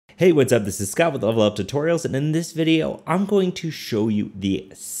Hey, what's up? This is Scott with Level Up Tutorials, and in this video, I'm going to show you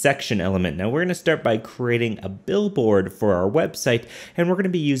the section element. Now, we're going to start by creating a billboard for our website, and we're going to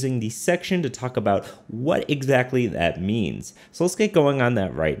be using the section to talk about what exactly that means. So let's get going on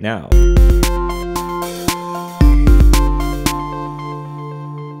that right now.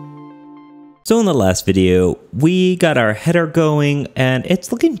 So in the last video, we got our header going and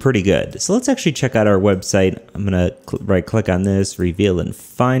it's looking pretty good. So let's actually check out our website. I'm gonna right click on this, reveal in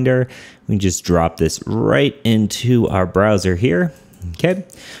Finder. We can just drop this right into our browser here. Okay,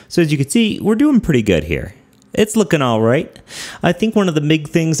 so as you can see, we're doing pretty good here. It's looking all right. I think one of the big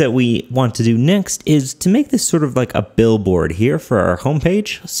things that we want to do next is to make this sort of like a billboard here for our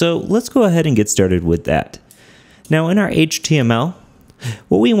homepage. So let's go ahead and get started with that. Now in our HTML,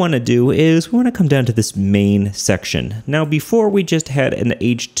 what we want to do is we want to come down to this main section. Now before we just had an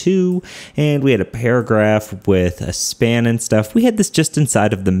H2 and we had a paragraph with a span and stuff. We had this just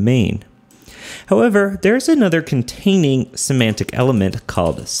inside of the main. However, there's another containing semantic element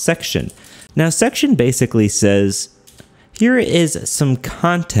called section. Now section basically says, here is some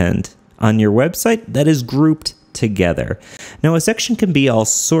content on your website that is grouped together. Now a section can be all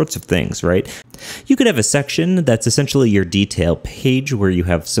sorts of things, right? You could have a section that's essentially your detail page where you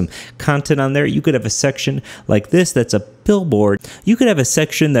have some content on there. You could have a section like this that's a billboard. You could have a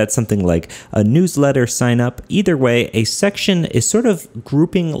section that's something like a newsletter sign up. Either way, a section is sort of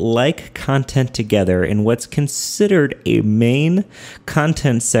grouping like content together in what's considered a main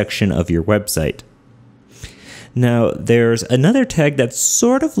content section of your website. Now, there's another tag that's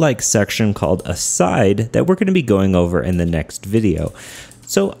sort of like section called aside that we're going to be going over in the next video.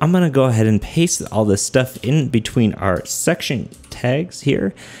 So I'm going to go ahead and paste all this stuff in between our section tags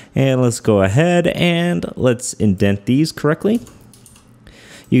here. And let's go ahead and let's indent these correctly.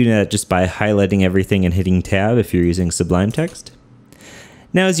 You can do that just by highlighting everything and hitting tab if you're using Sublime Text.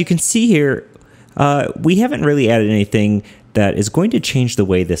 Now, as you can see here, we haven't really added anything that is going to change the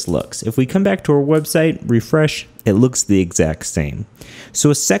way this looks. If we come back to our website, refresh, it looks the exact same.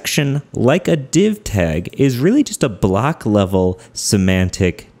 So a section, like a div tag, is really just a block level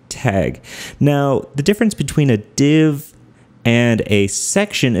semantic tag. Now, the difference between a div and a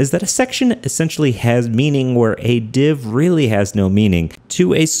section is that a section essentially has meaning where a div really has no meaning.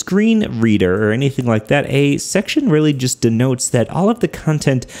 To a screen reader or anything like that, a section really just denotes that all of the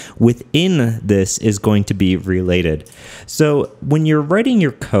content within this is going to be related. So when you're writing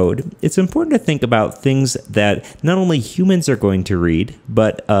your code, it's important to think about things that not only humans are going to read,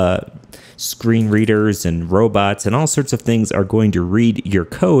 but screen readers and robots and all sorts of things are going to read your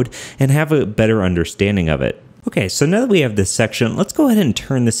code and have a better understanding of it. Okay, so now that we have this section, let's go ahead and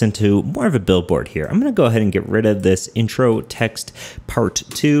turn this into more of a billboard here. I'm going to go ahead and get rid of this intro text part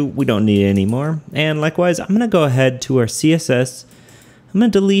 2. We don't need it anymore. And likewise, I'm going to go ahead to our CSS. I'm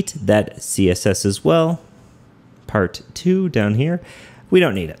going to delete that CSS as well. Part 2 down here. We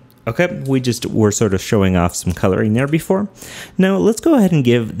don't need it. Okay, we just were sort of showing off some coloring there before. Now let's go ahead and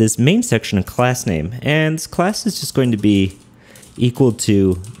give this main section a class name. And this class is just going to be equal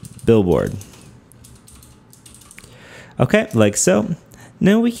to billboard. Okay, like so.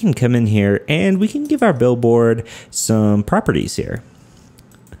 Now we can come in here and we can give our billboard some properties here.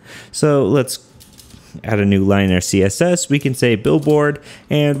 So let's add a new line in our CSS. We can say billboard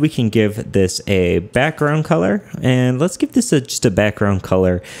and we can give this a background color. And let's give this just a background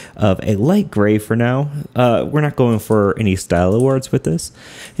color of a light gray for now. We're not going for any style awards with this.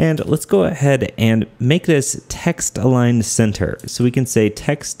 And let's go ahead and make this text align center. So we can say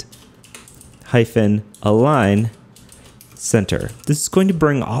text hyphen align center. This is going to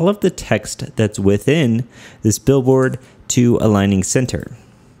bring all of the text that's within this billboard to aligning center.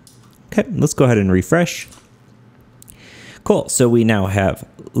 Okay, let's go ahead and refresh. Cool, so we now have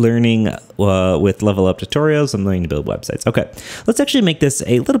learning with Level Up Tutorials. I'm learning to build websites. Okay, let's actually make this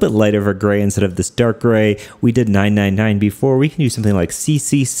a little bit lighter of a gray instead of this dark gray. We did 999 before. We can do something like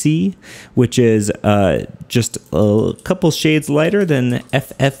CCC, which is just a couple shades lighter than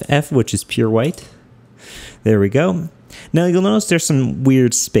FFF, which is pure white. There we go. Now you'll notice there's some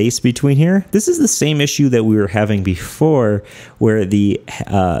weird space between here. This is the same issue that we were having before where the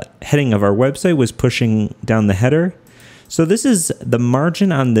heading of our website was pushing down the header. So this is the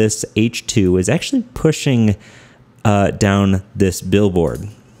margin on this H2 is actually pushing down this billboard.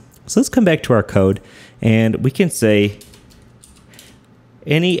 So let's come back to our code and we can say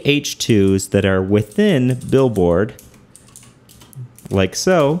any H2s that are within billboard, like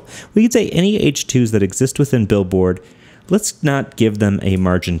so. We can say any H2s that exist within billboard, let's not give them a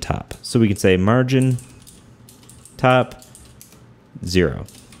margin top. So we can say margin top 0.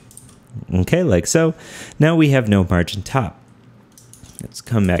 Okay, like so. Now we have no margin top. Let's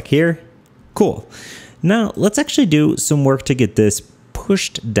come back here. Cool. Now let's actually do some work to get this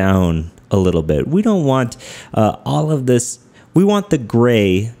pushed down a little bit. We don't want all of this. We want the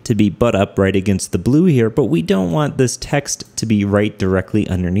gray to be butt up right against the blue here, but we don't want this text to be right directly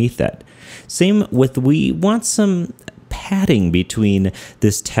underneath that. Same with, we want some padding between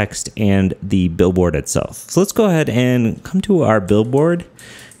this text and the billboard itself. So let's go ahead and come to our billboard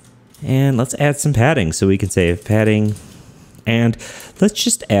and let's add some padding. So we can say padding, and let's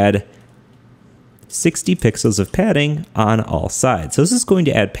just add 60 pixels of padding on all sides. So this is going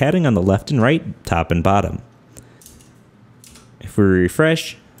to add padding on the left and right, top and bottom. If we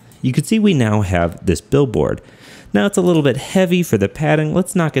refresh, you can see we now have this billboard. Now it's a little bit heavy for the padding.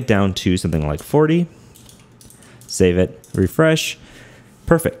 Let's knock it down to something like 40. Save it, refresh.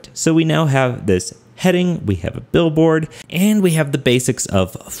 Perfect. So we now have this heading, we have a billboard, and we have the basics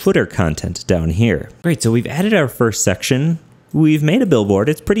of footer content down here. Great, so we've added our first section. We've made a billboard.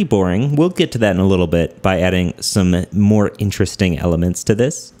 It's pretty boring. We'll get to that in a little bit by adding some more interesting elements to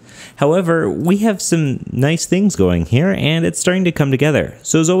this. However, we have some nice things going here, and it's starting to come together.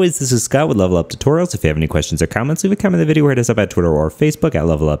 So as always, this is Scott with Level Up Tutorials. If you have any questions or comments, leave a comment in the video or hit us up at Twitter or Facebook at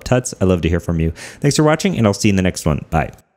Level Up Tuts. I'd love to hear from you. Thanks for watching, and I'll see you in the next one. Bye.